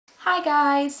Hi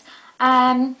guys,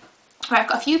 right, I've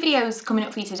got a few videos coming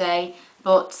up for you today,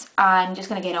 but I'm just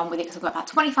going to get on with it because I've got about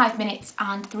 25 minutes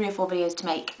and 3 or 4 videos to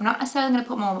make. I'm not necessarily going to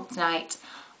put more up tonight.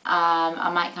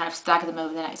 I might kind of stagger them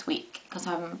over the next week because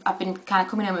I've been kind of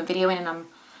coming home and videoing, and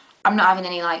I'm not having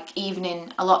any like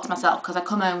evening allot to myself because I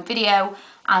come home, video,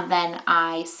 and then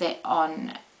I sit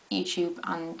on YouTube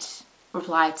and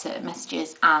reply to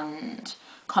messages and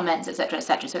comments, etc,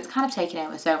 etc, so it's kind of taking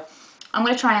over. So I'm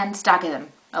going to try and stagger them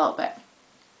a little bit.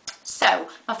 So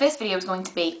my first video is going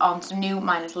to be on some new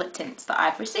Miners lip tints that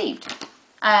I've received.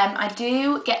 I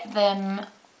do get them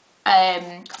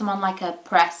because I'm on like a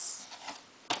press,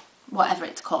 whatever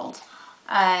it's called.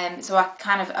 So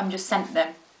I'm just sent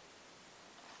them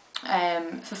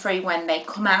for free when they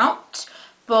come out.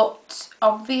 But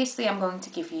obviously I'm going to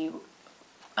give you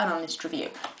an honest review.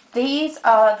 These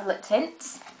are the lip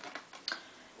tints.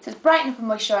 It says brighten up and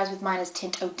moisturise with Miners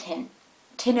Tint.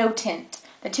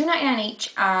 They're $2.99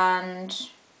 each, and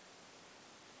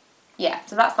yeah,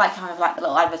 so that's like kind of like the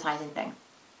little advertising thing.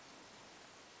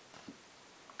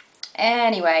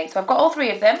 Anyway, so I've got all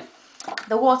 3 of them.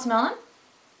 The watermelon,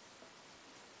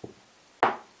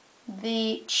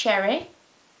 the cherry,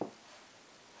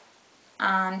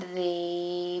 and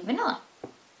the vanilla.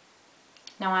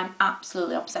 Now I'm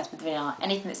absolutely obsessed with vanilla.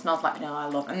 Anything that smells like vanilla I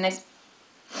love, and this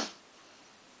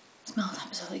smells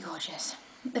absolutely gorgeous.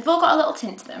 They've all got a little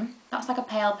tint to them. That's like a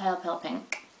pale, pale, pale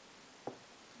pink.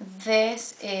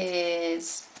 This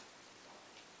is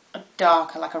a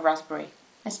darker, like a raspberry.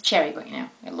 It's cherry, but you know,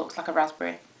 it looks like a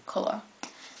raspberry colour.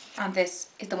 And this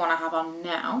is the one I have on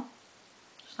now.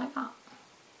 Just like that.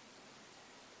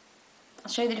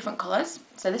 I'll show you the different colours.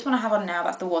 So this one I have on now,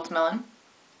 that's the watermelon.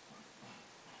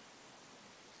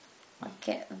 I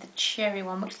get the cherry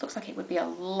one, which looks like it would be a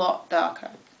lot darker.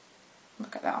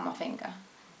 Look at that on my finger.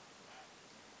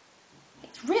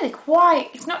 It's really quite,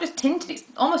 it's not just tinted, it's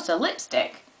almost a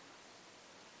lipstick.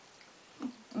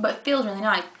 But it feels really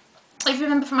nice. If you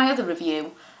remember from my other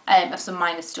review of some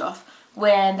Minor stuff,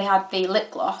 when they had the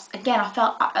lip gloss, again I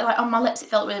felt, like on my lips it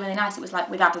felt really, really nice. It was like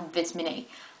we've added this mini.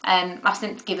 I've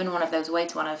since given one of those away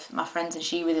to one of my friends and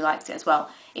she really liked it as well.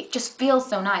 It just feels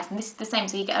so nice, and this is the same,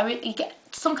 so you get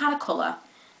some kind of colour,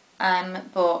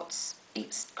 but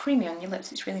it's creamy on your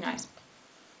lips, it's really nice.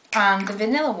 And the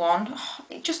vanilla one,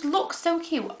 it just looks so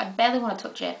cute. I barely want to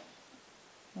touch it.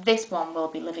 This one will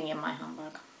be living in my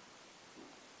handbag.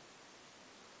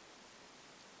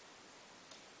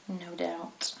 No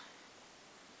doubt.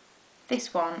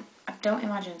 This one, I don't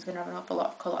imagine it's going to have an awful lot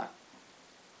of colour.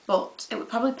 But it would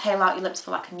probably pale out your lips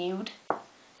for like a nude.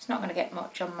 It's not going to get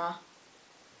much on my...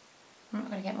 I'm not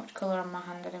going to get much colour on my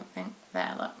hand, I don't think.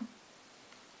 There, look.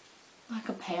 Like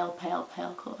a pale, pale,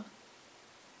 pale colour.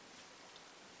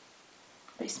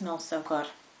 But it smells so good.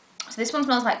 So this one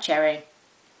smells like cherry.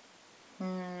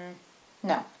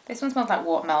 No, this one smells like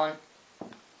watermelon.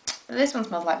 This one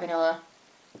smells like vanilla.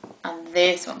 And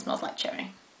this one smells like cherry.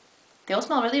 They all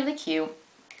smell really, really cute.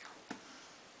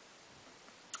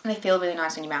 And they feel really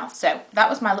nice on your mouth. So that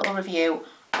was my little review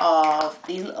of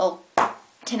these little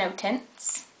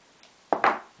tints.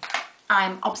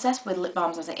 I'm obsessed with lip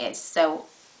balms as it is. So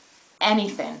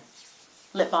anything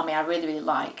lip balmy I really, really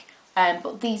like.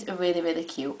 But these are really, really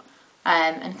cute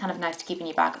and kind of nice to keep in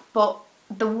your bag. But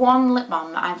the one lip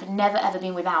balm that I've never ever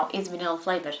been without is vanilla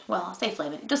flavoured. Well, I say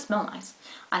flavoured, it does smell nice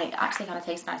and it actually kind of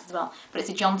tastes nice as well. But it's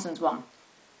a Johnson's one.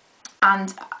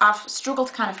 And I've struggled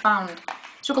to find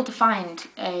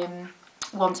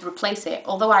one to replace it.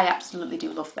 Although I absolutely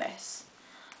do love this,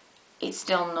 it's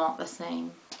still not the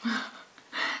same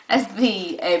as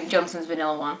the Johnson's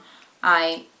vanilla one.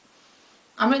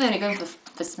 I'm really only going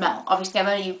for smell. Obviously, I've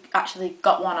only actually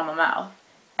got one on my mouth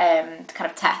to kind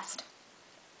of test.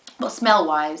 But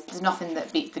smell-wise, there's nothing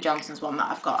that beats the Johnson's one that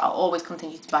I've got. I'll always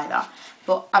continue to buy that.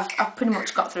 But I've pretty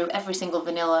much got through every single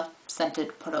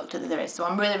vanilla-scented product that there is. So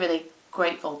I'm really, really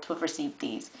grateful to have received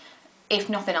these, if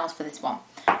nothing else for this one.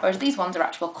 Whereas these ones are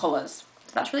actual colours.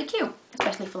 So that's really cute,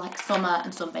 especially for like summer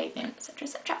and sunbathing, etc,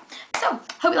 etc. So,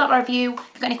 hope you like my review. If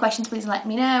you've got any questions, please let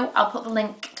me know. I'll put the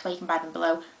link to where you can buy them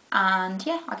below. And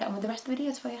yeah, I'll get on with the rest of the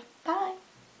videos for you. Bye!